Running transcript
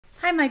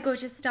Hi my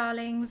gorgeous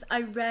darlings.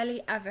 I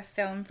rarely ever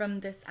film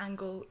from this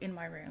angle in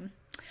my room,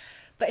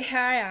 but here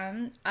I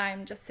am.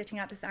 I'm just sitting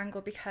at this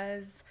angle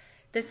because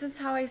this is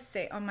how I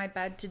sit on my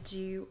bed to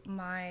do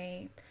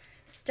my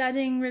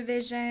studying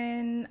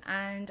revision,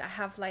 and I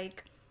have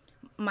like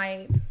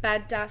my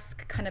bed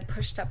desk kind of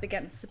pushed up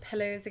against the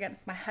pillows,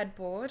 against my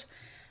headboard,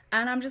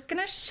 and I'm just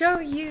gonna show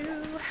you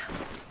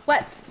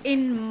what's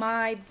in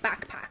my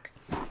backpack.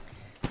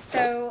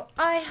 So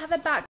I have a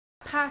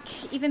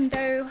backpack. Even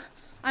though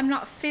I'm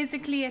not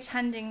physically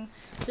attending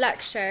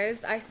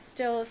lectures, I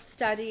still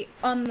study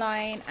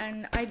online,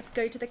 and I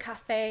go to the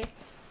cafe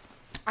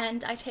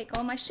and I take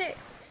all my shit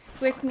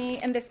with me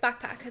in this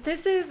backpack.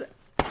 This is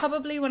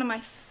probably one of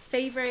my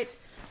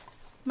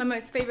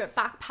most favorite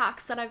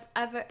backpacks that I've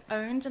ever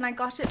owned, and I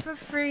got it for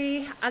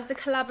free as a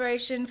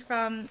collaboration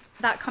from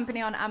that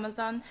company on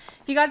Amazon.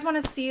 If you guys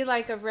want to see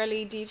like a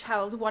really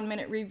detailed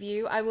 1-minute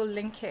review, I will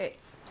link it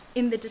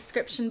in the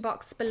description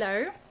box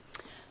below.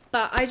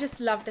 But I just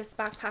love this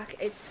backpack.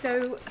 It's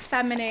so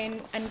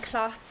feminine and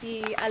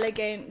classy,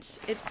 elegant.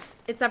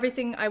 It's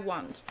everything I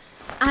want.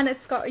 And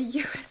it's got a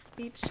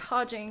USB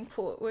charging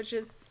port, which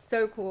is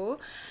so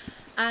cool.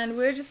 And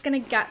we're just gonna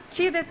get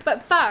to this,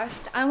 but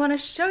first I wanna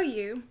show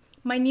you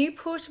my new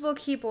portable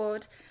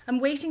keyboard. I'm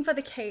waiting for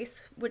the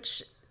case,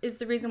 which is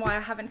the reason why I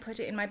haven't put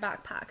it in my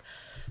backpack.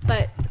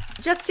 But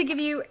just to give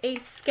you a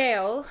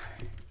scale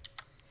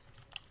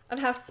of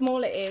how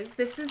small it is,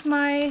 this is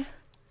my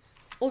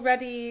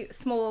already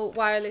small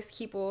wireless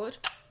keyboard.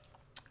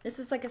 This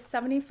is like a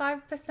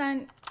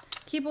 75%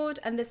 keyboard,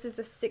 and this is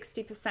a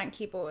 60%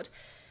 keyboard.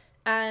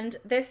 And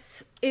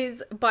this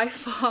is by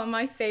far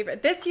my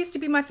favorite. This used to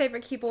be my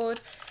favorite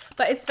keyboard,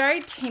 but it's very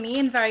tinny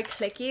and very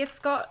clicky. It's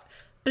got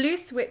blue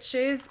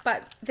switches,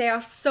 but they are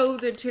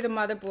soldered to the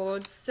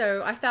motherboard.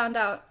 So I found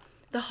out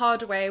the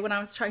hard way when I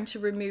was trying to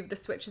remove the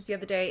switches the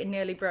other day and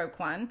nearly broke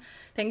one.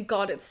 Thank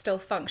God it's still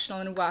functional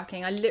and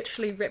working. I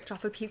literally ripped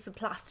off a piece of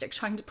plastic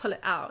trying to pull it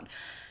out.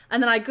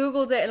 And then I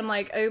Googled it and I'm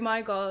like, oh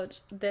my God,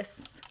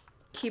 this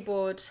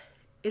keyboard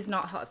is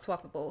not hot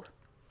swappable.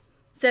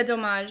 C'est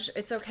dommage,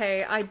 it's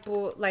okay. I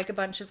bought like a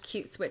bunch of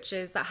cute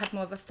switches that had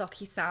more of a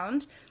thocky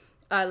sound,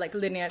 like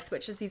linear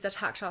switches. These are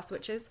tactile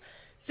switches.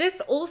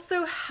 This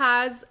also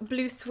has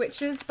blue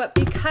switches, but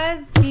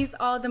because these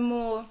are the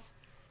more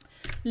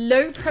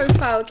low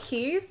profile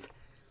keys,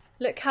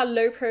 look how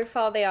low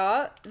profile they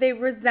are. They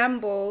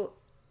resemble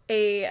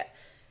a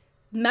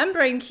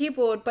membrane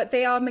keyboard, but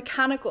they are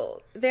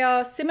mechanical. They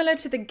are similar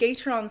to the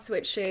Gateron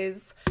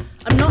switches.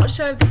 I'm not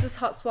sure if this is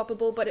hot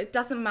swappable, but it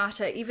doesn't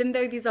matter. Even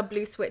though these are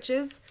blue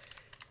switches,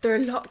 they're a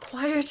lot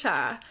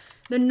quieter.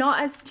 They're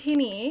not as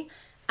tinny,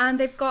 and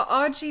they've got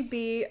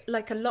RGB,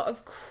 like a lot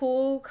of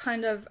cool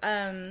kind of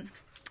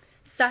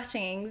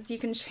settings. You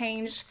can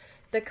change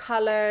the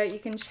color, you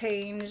can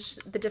change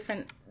the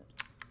different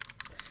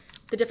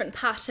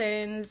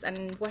patterns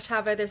and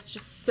whatever. There's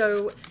just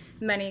so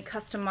many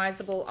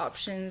customizable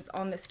options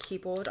on this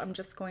keyboard. I'm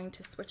just going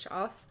to switch it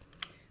off.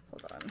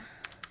 Hold on.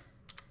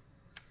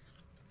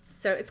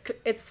 So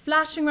it's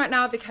flashing right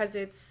now because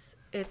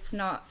it's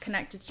not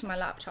connected to my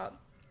laptop.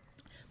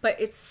 But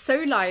it's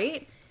so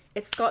light.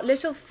 It's got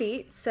little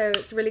feet, so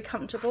it's really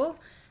comfortable.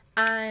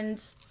 And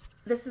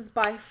this is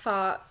by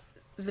far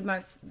the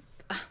most,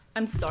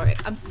 I'm sorry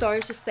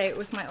to say it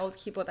with my old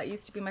keyboard that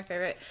used to be my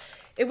favorite.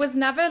 It was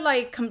never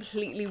like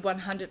completely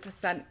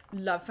 100%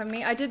 love for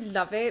me. I did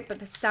love it, but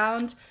the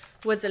sound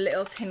was a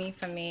little tinny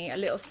for me, a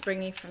little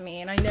springy for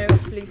me. And I know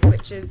it's blue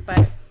switches,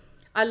 but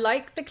I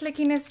like the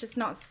clickiness, just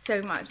not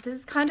so much. This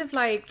is kind of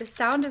like, the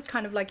sound is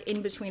kind of like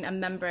in between a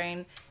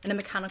membrane and a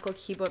mechanical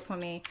keyboard for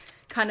me.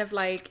 Kind of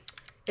like,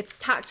 it's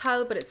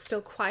tactile, but it's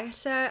still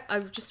quieter. I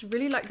just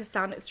really like the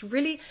sound. It's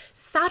really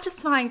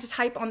satisfying to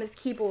type on this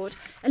keyboard.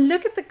 And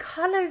look at the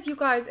colors, you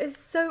guys. It's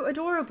so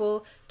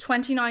adorable.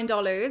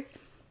 $29.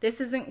 This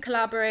isn't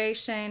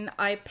collaboration.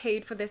 I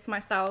paid for this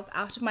myself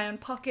out of my own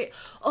pocket.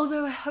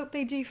 Although I hope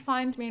they do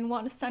find me and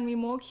want to send me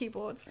more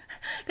keyboards.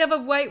 They have a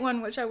white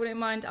one, which I wouldn't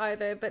mind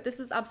either. But this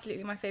is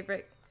absolutely my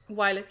favorite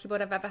wireless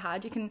keyboard I've ever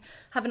had. You can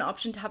have an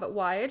option to have it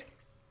wired.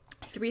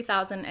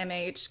 3000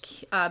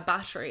 mAh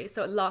battery,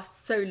 so it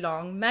lasts so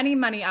long,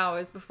 many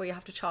hours before you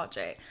have to charge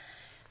it.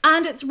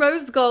 And it's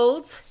rose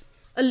gold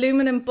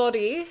aluminum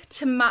body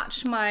to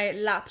match my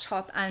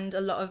laptop and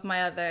a lot of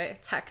my other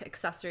tech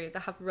accessories.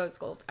 I have rose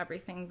gold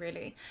everything,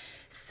 really.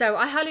 So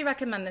I highly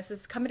recommend this.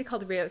 It's a company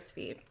called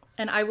Riosfeed,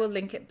 and I will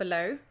link it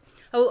below.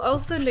 I will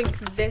also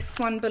link this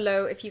one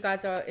below if you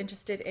guys are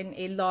interested in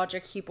a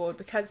larger keyboard,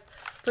 because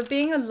for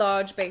being a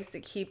large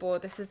basic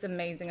keyboard, this is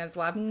amazing as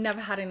well. I've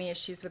never had any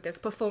issues with this.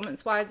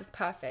 Performance-wise, it's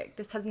perfect.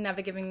 This has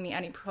never given me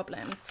any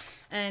problems.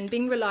 And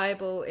being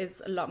reliable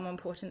is a lot more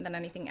important than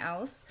anything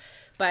else.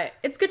 But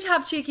it's good to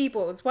have two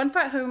keyboards, one for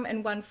at home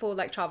and one for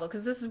like travel,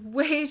 because this is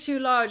way too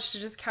large to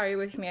just carry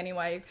with me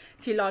anyway.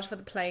 Too large for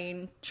the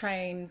plane,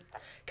 train,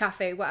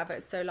 cafe, whatever.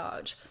 It's so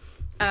large.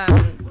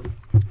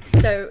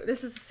 So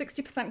this is a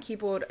 60%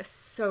 keyboard.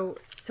 So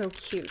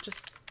cute,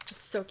 just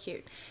so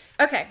cute.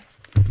 Okay,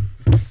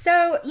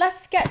 so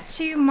let's get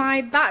to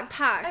my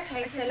backpack.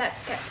 Okay, so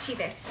let's get to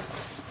this.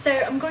 So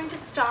I'm going to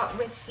start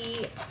with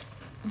the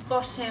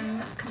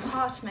bottom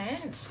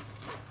compartment.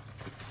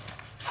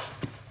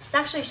 It's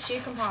actually a shoe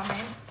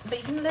compartment, but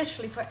you can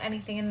literally put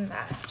anything in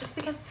there. Just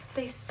because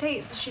they say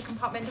it's a shoe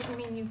compartment doesn't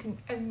mean you can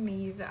only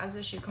use it as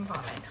a shoe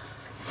compartment.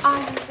 I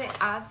use it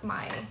as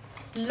my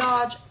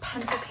large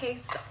pencil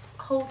case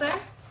holder.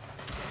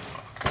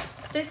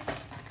 This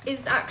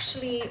is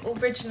actually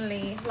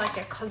originally like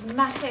a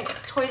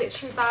cosmetics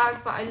toiletry bag,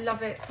 but I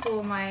love it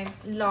for my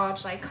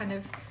large like kind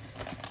of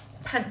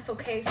pencil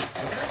case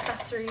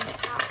accessories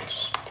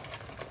pouch.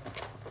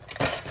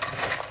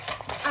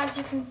 As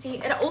you can see,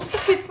 it also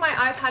fits my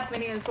iPad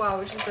mini as well,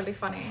 which is really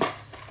funny.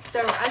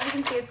 So as you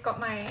can see, it's got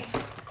my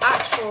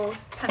actual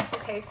pencil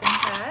case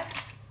in here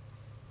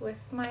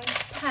with my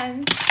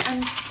pens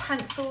and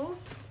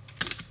pencils.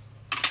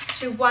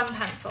 Actually one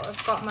pencil.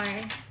 I've got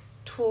my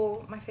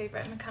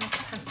favorite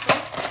mechanical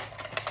pencil.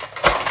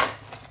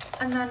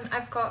 And then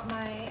I've got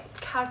my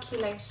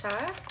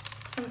calculator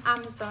from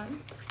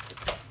Amazon.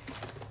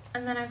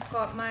 And then I've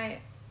got my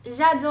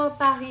J'adore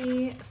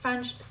Paris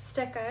French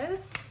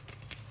stickers.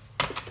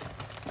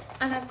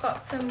 And I've got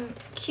some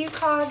cue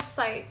cards,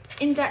 like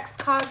index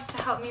cards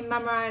to help me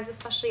memorize,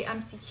 especially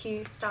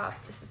MCQ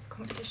stuff. This is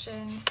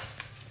competition.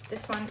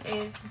 This one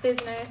is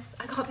business.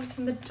 I got these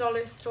from the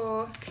dollar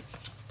store.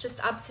 Just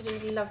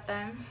absolutely love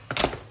them.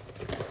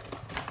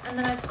 And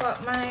then I've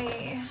got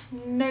my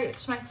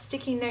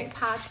sticky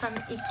notepad from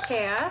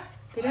IKEA.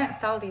 They don't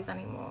sell these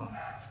anymore.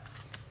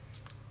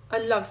 I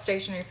love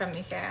stationery from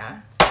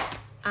IKEA.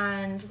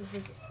 And this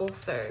is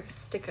also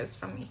stickers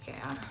from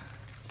IKEA.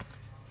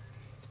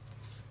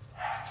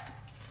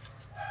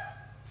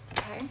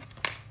 Okay.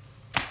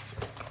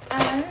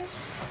 And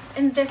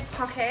in this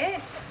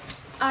pocket,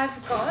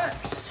 I've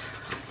got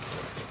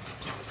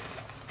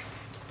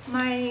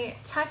my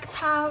tech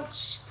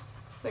pouch,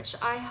 which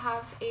I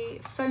have a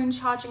phone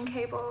charging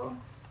cable,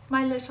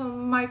 my little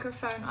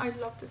microphone. I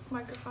love this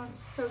microphone, it's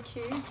so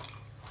cute.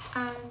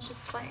 And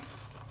just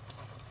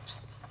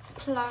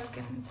plug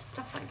and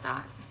stuff like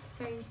that,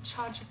 so you can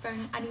charge your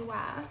phone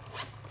anywhere.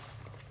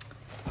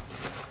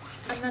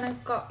 And then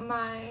I've got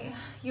my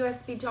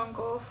USB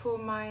dongle for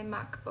my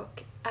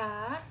MacBook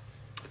Air.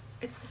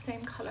 It's the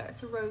same color,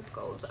 it's a rose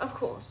gold, of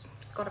course,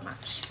 it's got to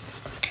match.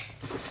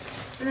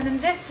 And then in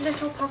this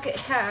little pocket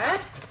here,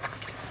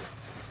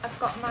 I've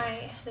got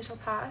my little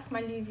purse,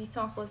 my Louis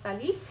Vuitton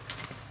Rosalie.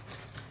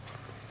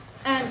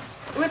 And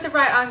with the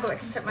right angle, it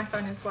can fit my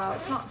phone as well.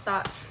 It's not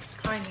that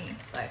tiny,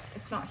 but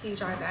it's not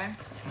huge either.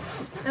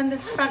 Then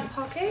this front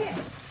pocket,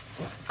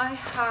 I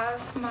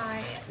have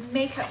my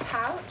makeup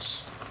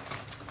pouch.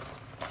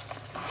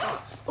 It's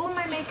got all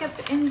my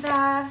makeup in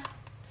there.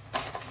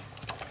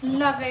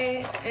 Love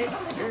it.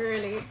 It's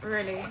really,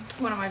 really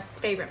one of my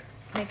favorite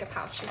makeup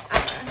pouches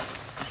ever.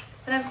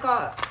 And I've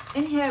got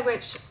in here,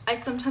 which I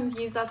sometimes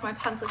use as my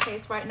pencil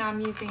case. Right now I'm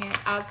using it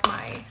as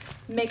my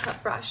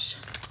makeup brush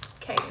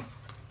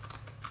case.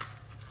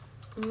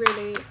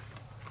 Really,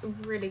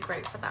 really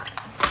great for that.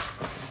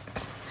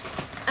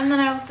 And then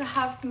I also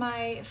have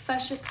my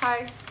Fisher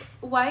Price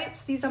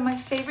wipes. These are my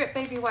favorite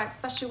baby wipes,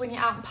 especially when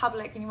you're out in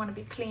public and you want to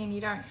be clean.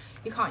 You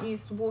can't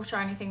use water or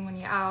anything when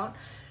you're out.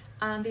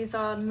 And these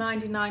are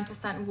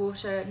 99%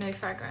 water, no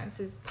fragrance.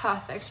 Is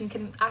perfect. You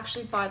can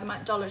actually buy them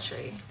at Dollar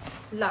Tree.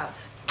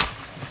 Love.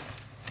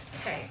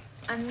 Okay,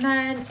 and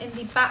then in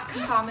the back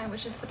compartment,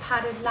 which is the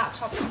padded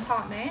laptop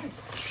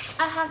compartment,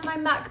 I have my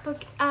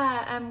MacBook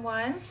Air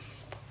M1.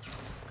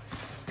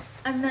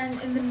 And then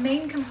in the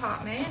main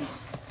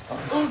compartment,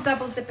 all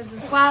double zippers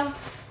as well,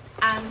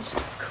 and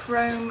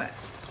chrome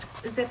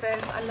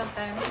zippers. I love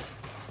them.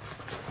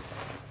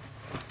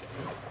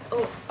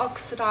 Oh,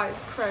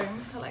 oxidized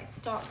chrome, they're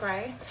like dark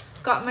grey.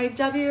 Got my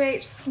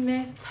WH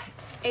Smith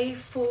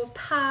A4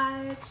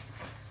 pad.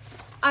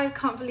 I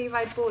can't believe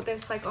I bought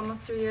this like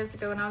almost 3 years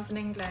ago when I was in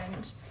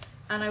England,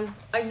 and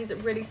I use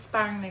it really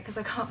sparingly because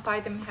I can't buy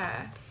them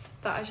here.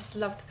 But I just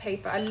love the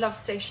paper. I love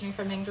stationery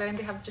from England.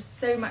 They have just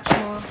so much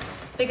more,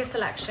 bigger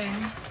selection.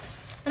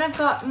 Then I've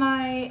got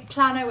my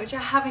planner, which I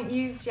haven't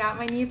used yet,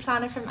 my new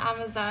planner from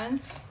Amazon.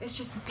 It's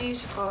just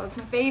beautiful. It's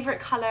my favorite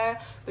color,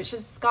 which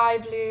is sky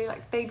blue,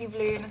 like baby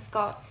blue, and it's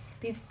got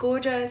these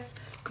gorgeous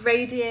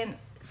gradient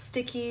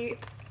sticky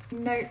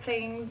note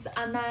things,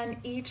 and then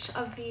each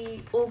of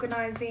the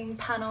organizing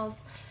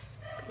panels,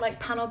 like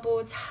panel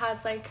boards,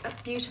 has like a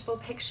beautiful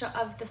picture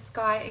of the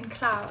sky and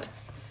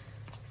clouds.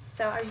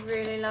 So I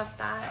really love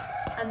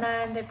that. And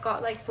then they've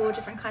got like 4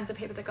 different kinds of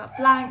paper. They've got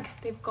blank,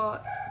 they've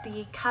got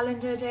the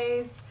calendar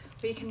days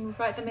where you can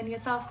write them in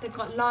yourself, they've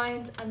got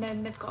lined, and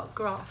then they've got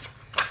graph.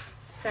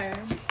 So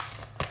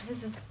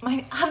this is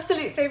my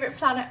absolute favorite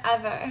planner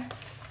ever.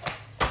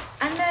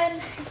 And then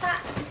is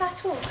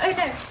that all? Oh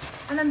no.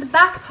 And then the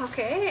back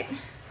pocket,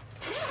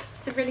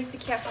 it's a really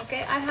secure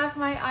pocket. I have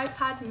my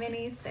iPad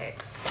mini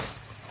 6,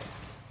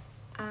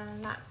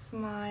 and that's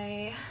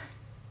my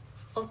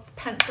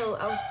pencil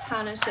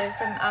alternative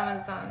from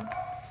Amazon.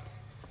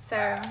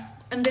 So,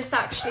 and this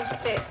actually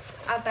fits,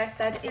 as I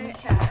said, in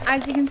here.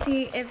 As you can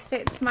see, it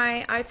fits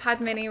my iPad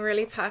mini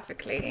really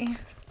perfectly.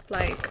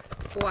 Like,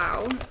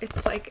 wow,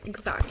 it's like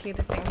exactly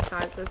the same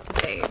size as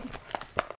the base.